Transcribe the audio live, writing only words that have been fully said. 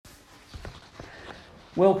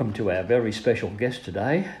Welcome to our very special guest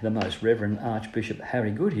today, the Most Reverend Archbishop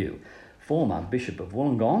Harry Goodhew, former Bishop of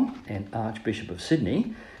Wollongong and Archbishop of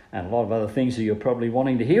Sydney, and a lot of other things that you're probably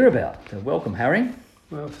wanting to hear about. So welcome, Harry.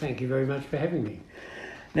 Well, thank you very much for having me.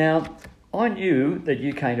 Now, I knew that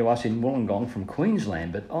you came to us in Wollongong from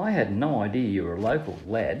Queensland, but I had no idea you were a local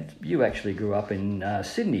lad. You actually grew up in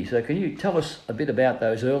Sydney, so can you tell us a bit about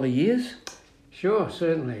those early years? Sure,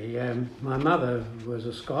 certainly. My mother was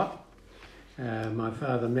a Scot. My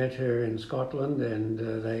father met her in Scotland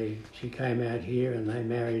and she came out here and they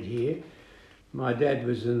married here. My dad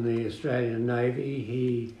was in the Australian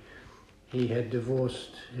Navy. He had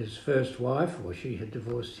divorced his first wife, or she had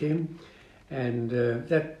divorced him, and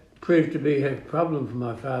that proved to be a problem for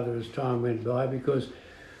my father as time went by, because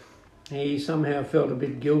he somehow felt a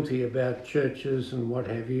bit guilty about churches and what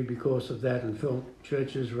have you because of that, and felt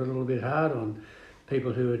churches were a little bit hard on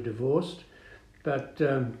people who had divorced. But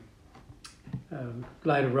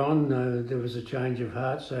later on, there was a change of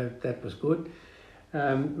heart, so that was good.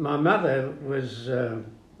 My mother was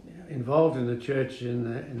involved in the church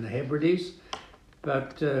in the Hebrides,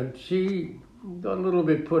 but she got a little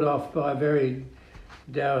bit put off by a very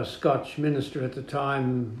dour Scotch minister at the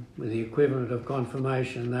time with the equivalent of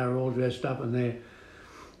confirmation. They were all dressed up in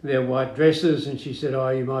their white dresses, and she said,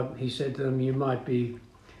 he said to them, you might be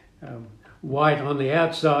white on the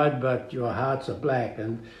outside, but your hearts are black.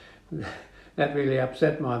 And that really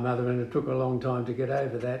upset my mother, and it took a long time to get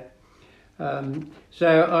over that.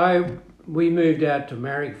 We moved out to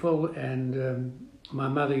Marrickville, and my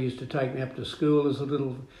mother used to take me up to school as a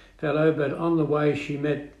little fellow, but on the way she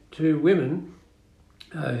met two women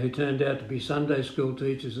who turned out to be Sunday school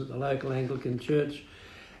teachers at the local Anglican church,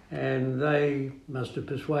 and they must have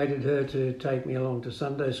persuaded her to take me along to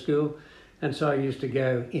Sunday school, and so I used to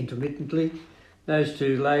go intermittently. Those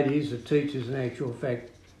two ladies, the teachers in actual fact,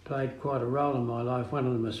 played quite a role in my life, one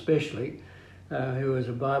of them especially, who was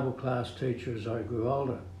a Bible class teacher as I grew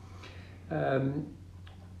older.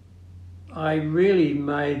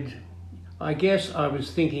 I guess I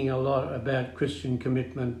was thinking a lot about Christian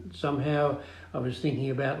commitment. Somehow I was thinking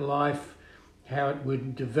about life, how it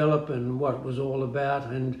would develop and what it was all about.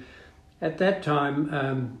 And at that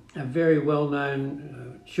time, a very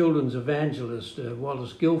well-known children's evangelist,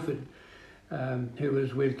 Wallace Guilford, who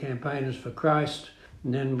was with Campaigners for Christ,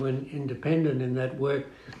 and then went independent in that work,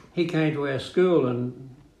 he came to our school and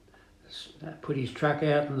put his truck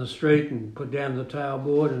out in the street and put down the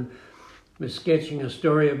tailboard and was sketching a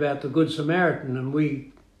story about the Good Samaritan.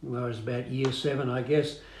 And I was about year 7, I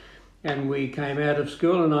guess, and we came out of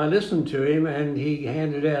school and I listened to him, and he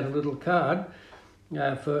handed out a little card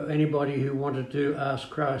for anybody who wanted to ask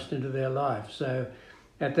Christ into their life. So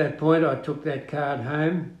at that point I took that card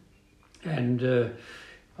home and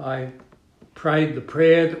I prayed the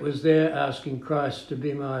prayer that was there, asking Christ to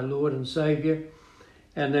be my Lord and Saviour.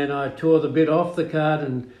 And then I tore the bit off the card,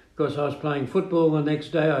 and of course I was playing football the next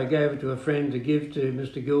day. I gave it to a friend to give to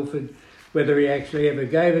Mr. Guilford. Whether he actually ever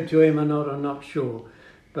gave it to him or not, I'm not sure.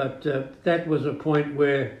 But that was a point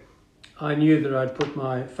where I knew that I'd put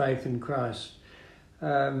my faith in Christ.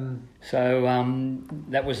 So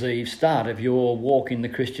that was the start of your walk in the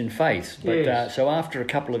Christian faith. But, yes. So after a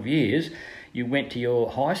couple of years, you went to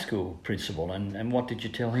your high school principal, and what did you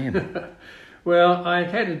tell him? Well, I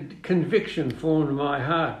had a conviction formed in my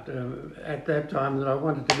heart at that time that I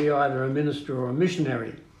wanted to be either a minister or a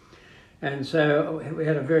missionary. And so we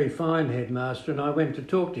had a very fine headmaster, and I went to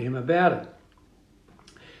talk to him about it.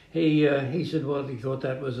 He said, well, he thought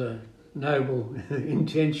that was a noble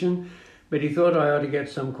intention, but he thought I ought to get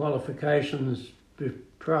some qualifications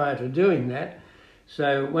prior to doing that.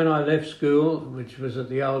 So when I left school, which was at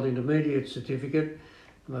the old intermediate certificate,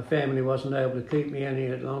 my family wasn't able to keep me any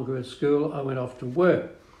longer at school, I went off to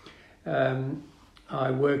work.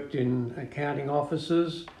 I worked in accounting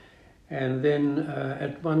offices, and then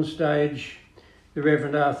at one stage the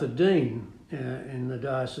Reverend Arthur Dean in the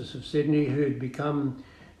Diocese of Sydney, who'd become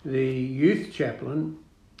the youth chaplain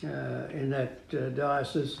in that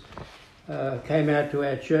diocese, came out to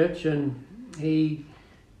our church, and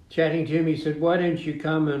chatting to him, he said, why don't you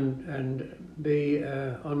come and be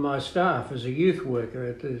on my staff as a youth worker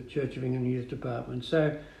at the Church of England Youth Department?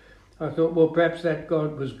 So I thought, well, perhaps that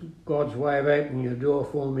was God's way of opening a door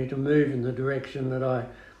for me to move in the direction that I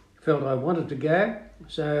felt I wanted to go.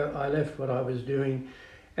 So I left what I was doing,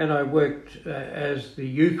 and I worked as the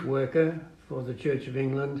youth worker for the Church of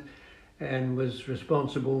England, and was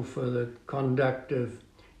responsible for the conduct of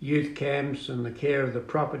youth camps and the care of the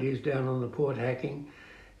properties down on the Port Hacking.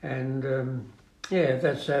 And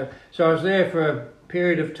that's so I was there for a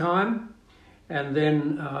period of time, and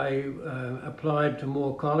then I applied to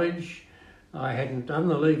Moore College I hadn't done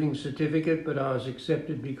the leaving certificate, but I was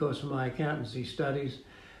accepted because of my accountancy studies,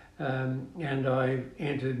 and I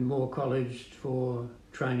entered Moore College for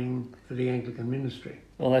training for the Anglican ministry.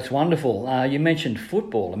 Well, that's wonderful. You mentioned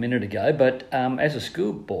football a minute ago, but as a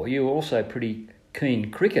schoolboy, you were also a pretty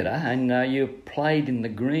keen cricketer, and you played in the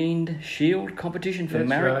Green Shield competition for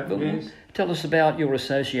Marrickville. Right, yes. Tell us about your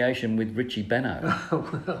association with Richie Benno.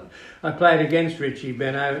 Well, I played against Richie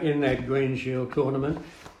Benno in that Green Shield tournament,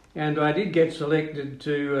 and I did get selected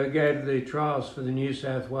to go to the trials for the New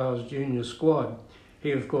South Wales junior squad.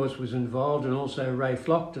 He, of course, was involved, and also Ray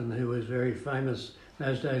Flockton, who was very famous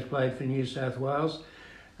those days, played for New South Wales.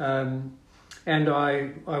 And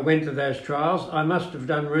I went to those trials. I must have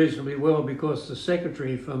done reasonably well because the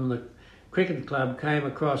secretary from the cricket club came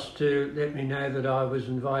across to let me know that I was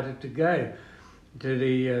invited to go to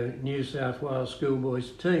the New South Wales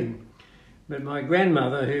schoolboys team. But my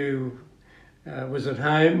grandmother, who was at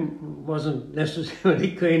home, wasn't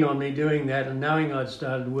necessarily keen on me doing that, and knowing I'd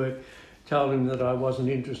started work, told him that I wasn't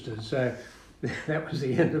interested. So that was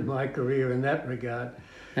the end of my career in that regard.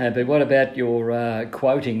 But what about your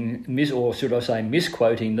quoting, or should I say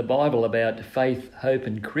misquoting the Bible about faith, hope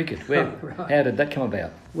and cricket? Right. How did that come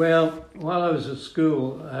about? Well, while I was at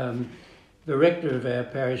school, the rector of our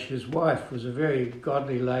parish, his wife, was a very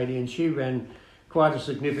godly lady, and she ran quite a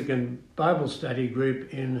significant Bible study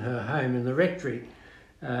group in her home in the rectory.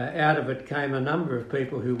 Out of it came a number of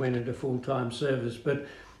people who went into full-time service, but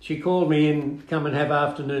she called me in, come and have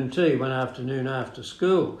afternoon tea one afternoon after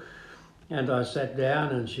school. And I sat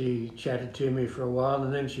down and she chatted to me for a while,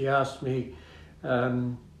 and then she asked me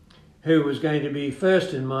who was going to be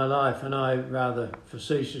first in my life, and I rather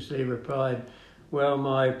facetiously replied, well,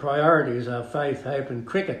 my priorities are faith, hope and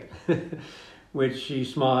cricket, which she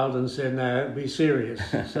smiled and said, no, be serious.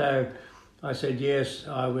 So I said, yes,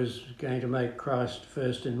 I was going to make Christ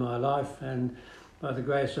first in my life, and by the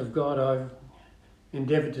grace of God, I've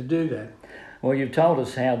endeavoured to do that. Well, you've told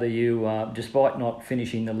us how that you, despite not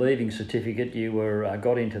finishing the leaving certificate, you were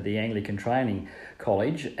got into the Anglican Training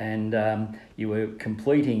College, and you were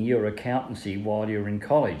completing your accountancy while you were in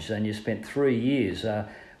college, and you spent 3 years.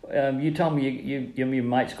 You told me your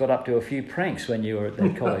mates got up to a few pranks when you were at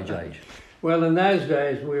that college age. Well, in those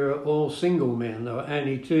days we were all single men. There were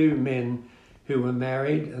only two men who were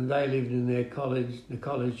married, and they lived in the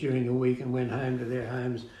college during the week and went home to their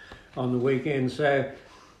homes on the weekend. So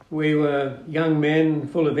we were young men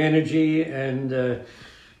full of energy, and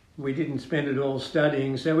we didn't spend it all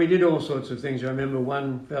studying. So we did all sorts of things. I remember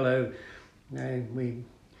one fellow, we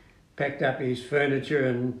packed up his furniture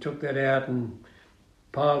and took that out and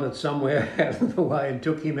piled it somewhere out of the way and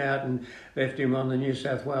took him out and left him on the New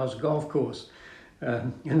South Wales golf course.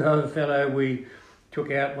 Another fellow we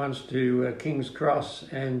took out once to King's Cross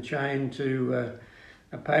and chained to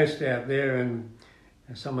a post out there, and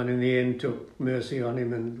someone in the end took mercy on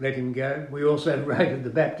him and let him go. We also raided the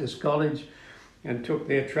Baptist College and took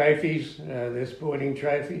their trophies, their sporting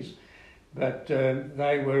trophies, but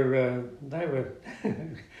they were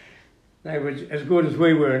they were as good as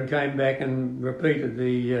we were, and came back and repeated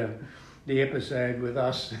the episode with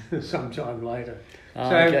us sometime later.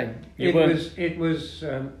 Okay.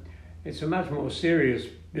 It's a much more serious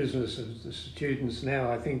business of the students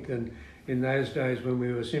now, I think, than in those days when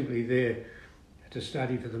we were simply there to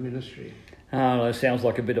study for the ministry. Oh, that sounds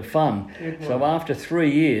like a bit of fun. So after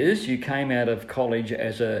 3 years, you came out of college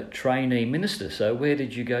as a trainee minister. So where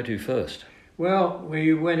did you go to first? Well,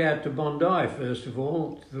 we went out to Bondi, first of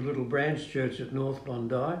all, to the little branch church at North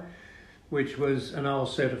Bondi, which was an old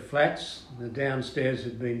set of flats. The downstairs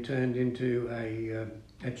had been turned into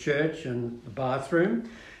a church and a bathroom,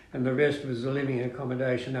 and the rest was the living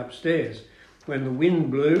accommodation upstairs. When the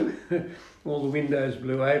wind blew, all the windows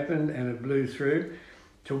blew open and it blew through.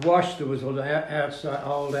 To wash, there was an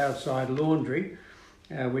old outside laundry,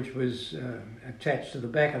 which was attached to the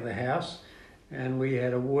back of the house, and we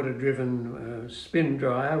had a water-driven spin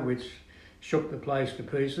dryer which shook the place to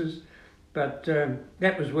pieces. But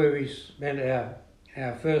that was where we spent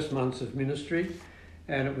our first months of ministry,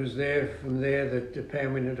 and it was from there that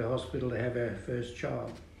Pam went into hospital to have our first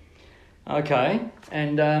child. Okay,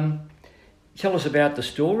 and tell us about the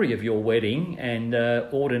story of your wedding and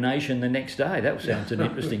ordination the next day. That sounds an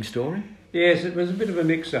interesting story. Yes, it was a bit of a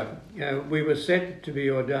mix-up. We were set to be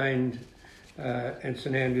ordained at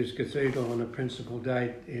St Andrew's Cathedral on a principal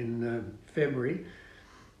date in February,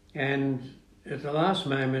 and at the last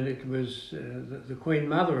moment it was the Queen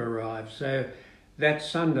Mother arrived, so that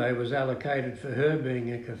Sunday was allocated for her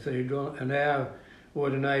being a cathedral, and our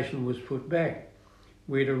ordination was put back.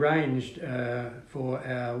 We'd arranged for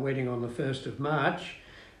our wedding on the 1st of March,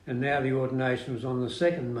 and now the ordination was on the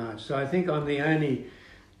 2nd March. So I think I'm the only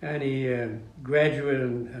graduate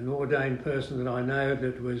and ordained person that I know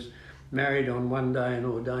that was married on one day and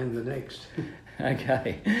ordained the next.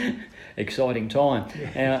 Okay, exciting time.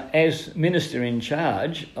 Yeah. As Minister in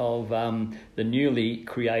charge of the newly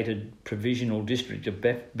created Provisional District of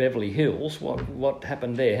Beverly Hills, what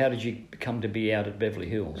happened there? How did you come to be out at Beverly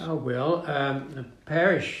Hills? Oh, well,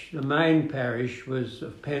 the main parish was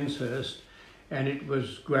of Penshurst, and it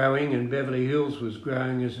was growing, and Beverly Hills was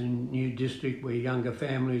growing as a new district where younger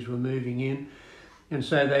families were moving in. And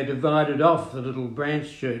so they divided off the little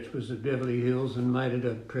branch church was at Beverly Hills and made it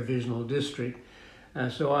a provisional district.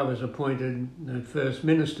 So I was appointed the first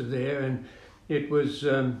minister there, and it was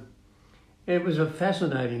a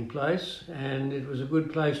fascinating place, and it was a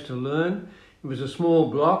good place to learn. It was a small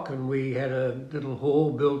block, and we had a little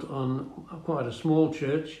hall built on quite a small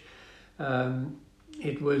church.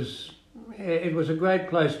 It was a great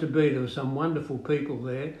place to be. There were some wonderful people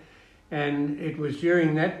there, and it was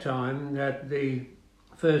during that time that the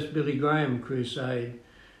first Billy Graham crusade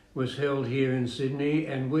was held here in Sydney,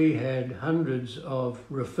 and we had hundreds of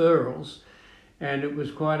referrals, and it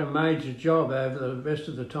was quite a major job over the rest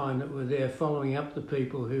of the time that we were there, following up the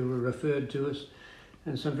people who were referred to us,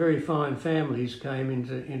 and some very fine families came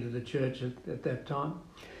into the church at that time.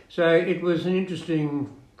 So it was an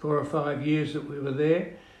interesting 4 or 5 years that we were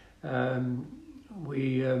there.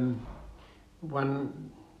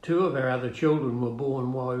 Two of our other children were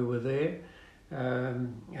born while we were there,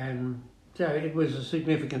 and so it was a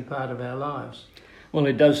significant part of our lives. Well,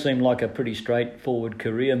 it does seem like a pretty straightforward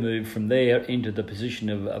career move from there into the position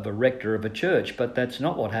of a rector of a church, but that's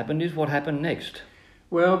not what happened. Is what happened next?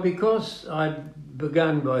 Well, because I'd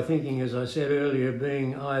begun by thinking, as I said earlier,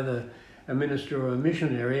 being either a minister or a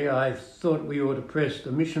missionary, I thought we ought to press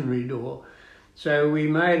the missionary door. So we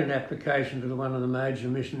made an application to one of the major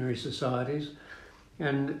missionary societies,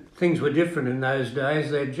 and things were different in those days.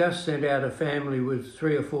 They'd just sent out a family with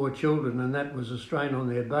 3 or 4 children, and that was a strain on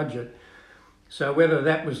their budget. So whether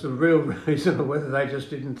that was the real reason or whether they just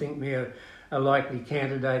didn't think me a likely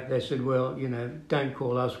candidate, they said, well, don't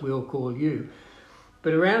call us, we'll call you.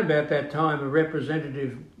 But around about that time, a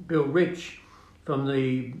representative, Bill Rich, from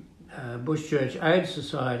the Bush Church Aid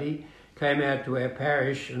Society, came out to our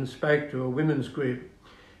parish and spoke to a women's group.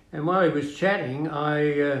 And while he was chatting,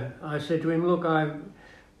 I said to him, look,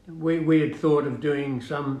 we had thought of doing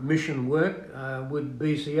some mission work. Would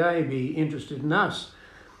BCA be interested in us?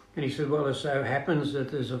 And he said, well, it so happens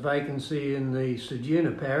that there's a vacancy in the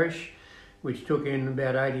Ceduna parish, which took in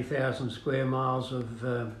about 80,000 square miles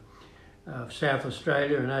of South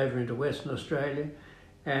Australia and over into Western Australia.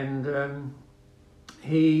 And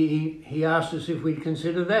he asked us if we'd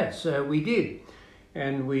consider that. So we did.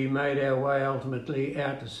 And we made our way ultimately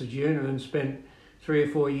out to Ceduna and spent 3 or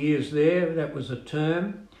 4 years there. That was a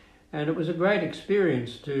term, and it was a great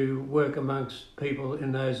experience to work amongst people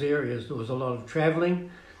in those areas. There was a lot of travelling.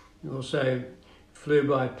 We also flew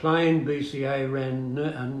by plane. BCA ran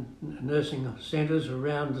nursing centres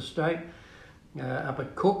around the state. Up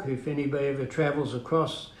at Cook, if anybody ever travels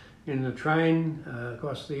across in the train,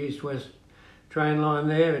 across the east-west train line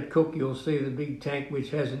there at Cook, you'll see the big tank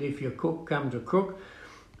which has it, if you're Cook, come to Crook.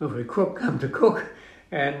 If you're Crook, come to Cook.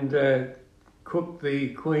 And Cook,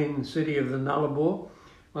 the Queen City of the Nullarbor.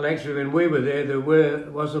 Well, actually, when we were there, there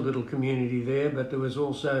was a little community there, but there was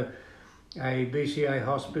also a BCA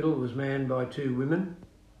hospital. It was manned by 2 women.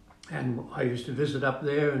 And I used to visit up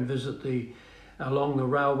there and visit along the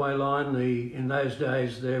railway line. In those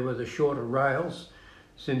days, there were the shorter rails.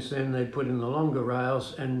 Since then, they put in the longer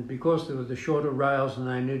rails, and because there were the shorter rails and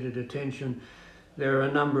they needed attention, there are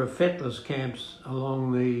a number of fettlers camps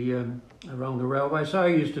along the railway. So I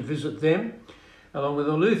used to visit them, along with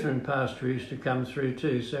the Lutheran pastor who used to come through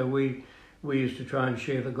too. So we used to try and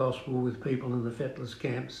share the gospel with people in the fettlers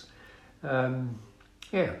camps. So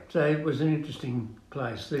it was an interesting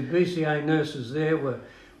place. The BCA nurses there were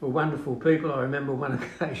wonderful people. I remember one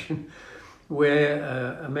occasion where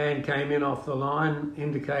a man came in off the line,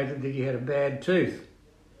 indicated that he had a bad tooth.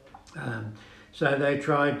 So they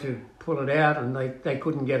tried to pull it out, and they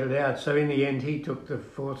couldn't get it out. So in the end, he took the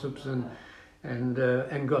forceps and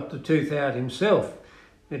got the tooth out himself.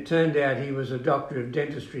 It turned out he was a doctor of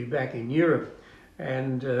dentistry back in Europe,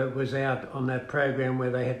 and was out on that program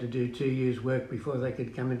where they had to do 2 years' work before they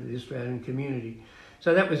could come into the Australian community.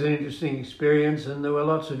 So that was an interesting experience, and there were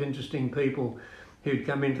lots of interesting people who'd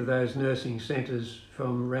come into those nursing centres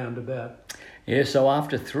from roundabout. Yeah, so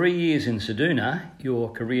after 3 years in Ceduna,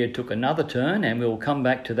 your career took another turn, and we'll come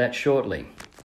back to that shortly.